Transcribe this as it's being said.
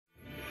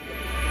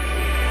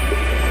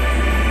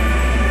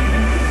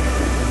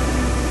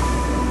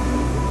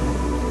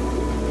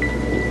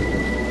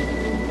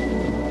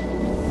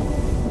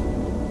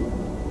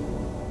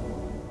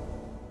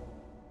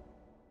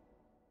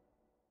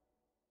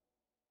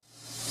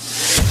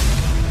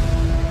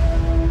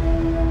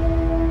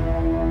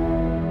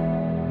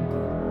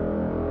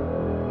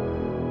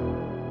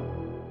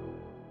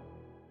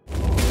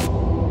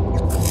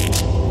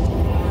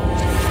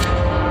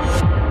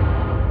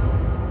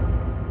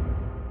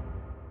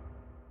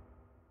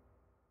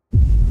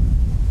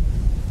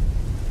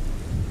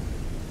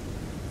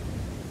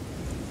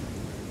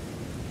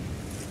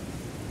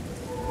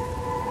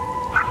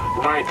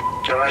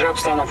Доложи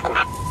обстановку.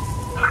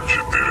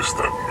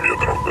 400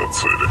 метров до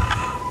цели.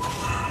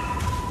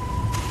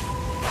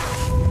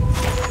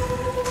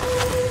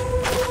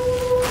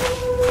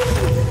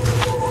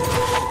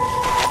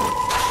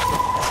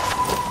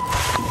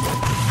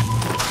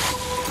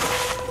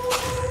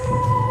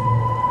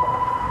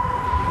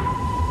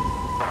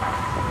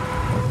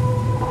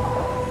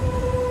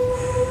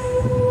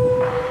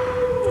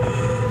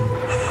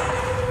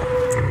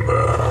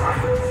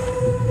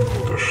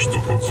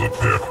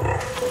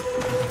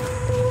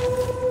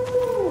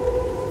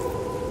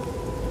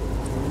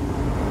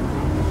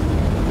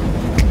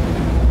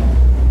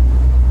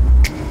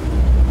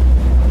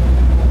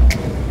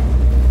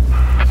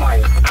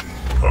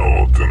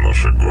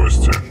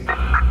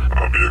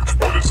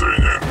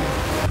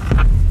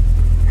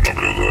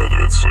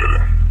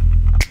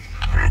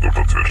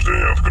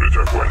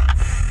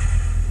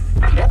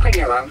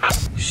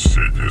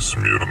 Сиди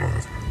смирно.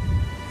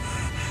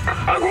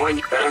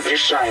 Огонь,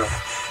 разрешаю.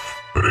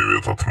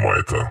 Привет от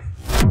Майта.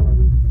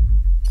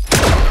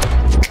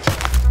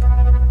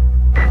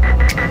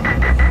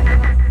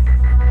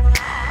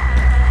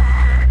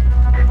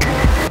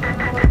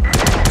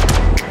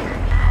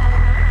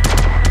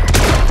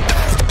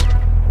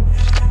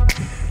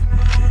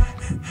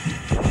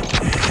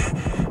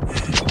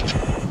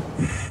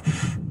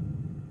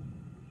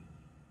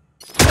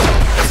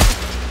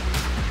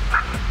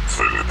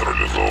 Цель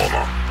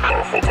нейтрализована.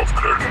 Проход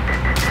открыт.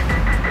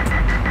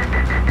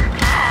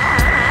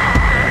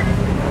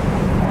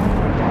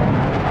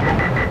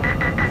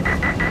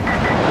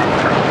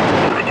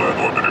 Наблюдаю,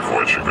 два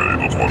перехватчика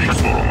идут в вашу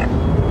сторону.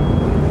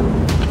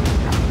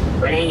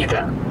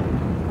 Принято.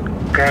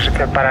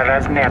 Кажется, пора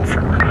размяться.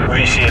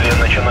 Веселье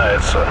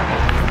начинается.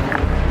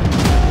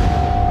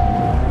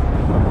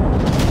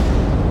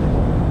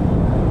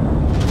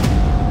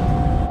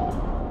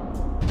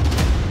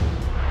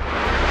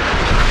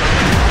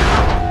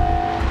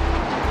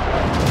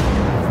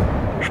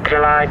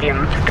 Стрела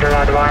 1,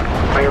 стрела 2,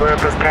 боевое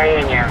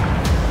построение.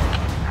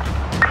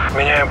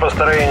 Меняем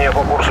построение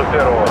по курсу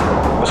первого.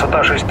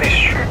 Высота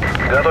 6000.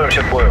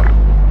 Готовимся к бою.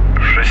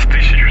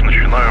 6000.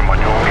 Начинаю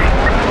маневр.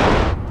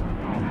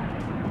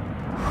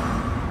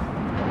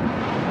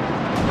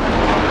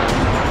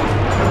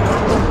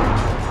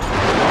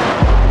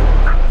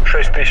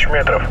 6000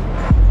 метров.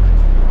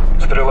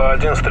 Стрела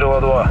 1, стрела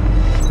 2.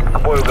 К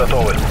бою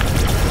готовы.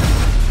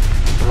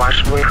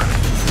 Ваш выход.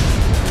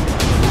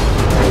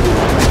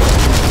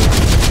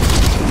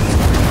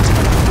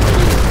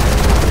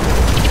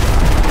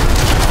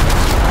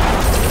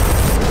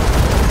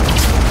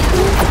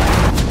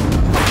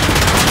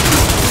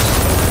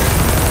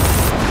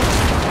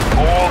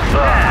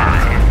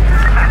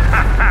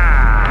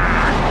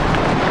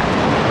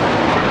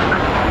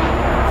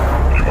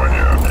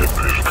 Внимание, объект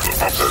движется.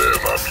 Повторяю,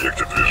 на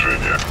объекте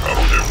движения.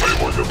 Орудие в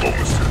боевой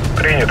готовности.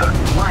 Принято.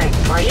 Майк,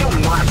 твою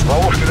мать!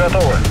 Ловушки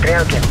готовы.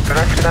 Стрелки,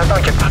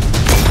 рассредоточен.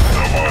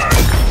 Давай.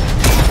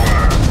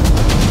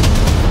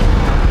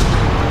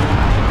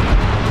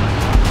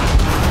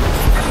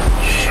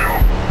 Щел.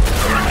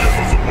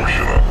 Ракета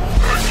запущена.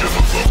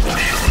 Ракета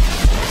запущена.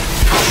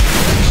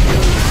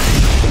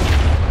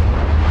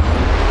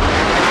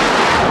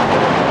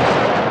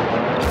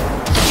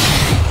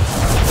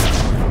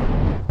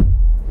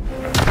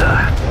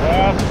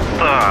 Вот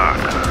так.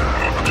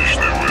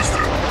 Отличный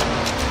выстрел.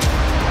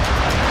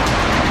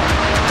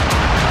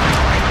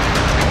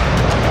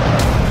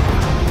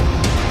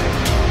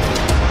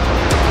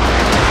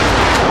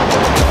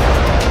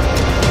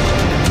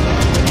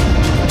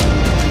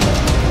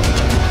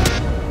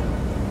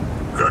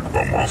 Как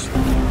по маслу.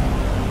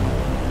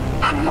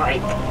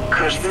 Майк,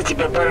 кажется,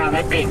 тебе пора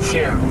на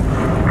пенсию.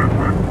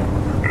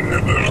 Не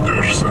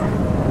дождешься.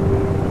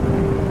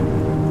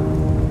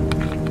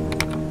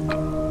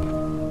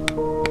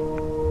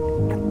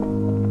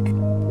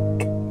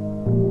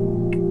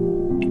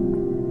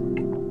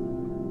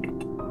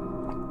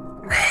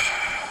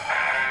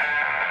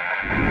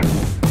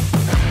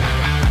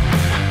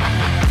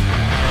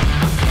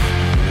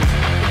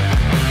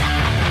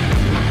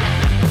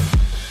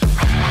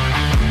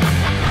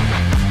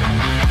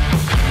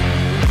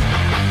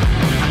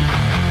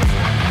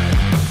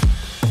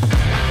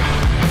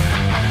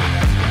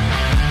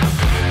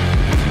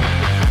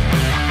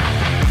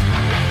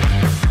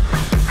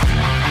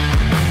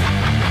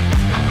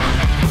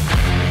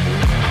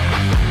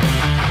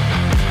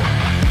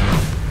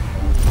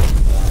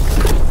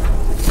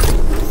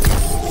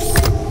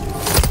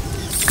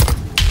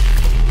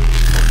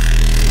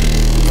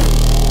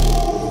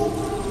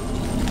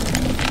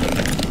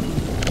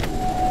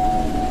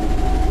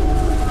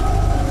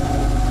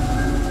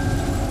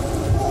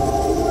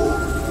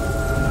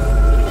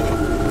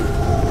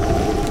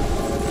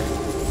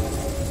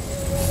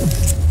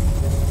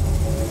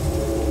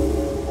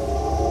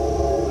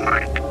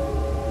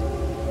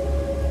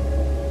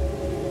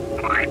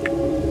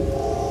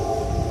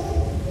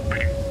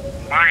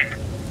 Майк.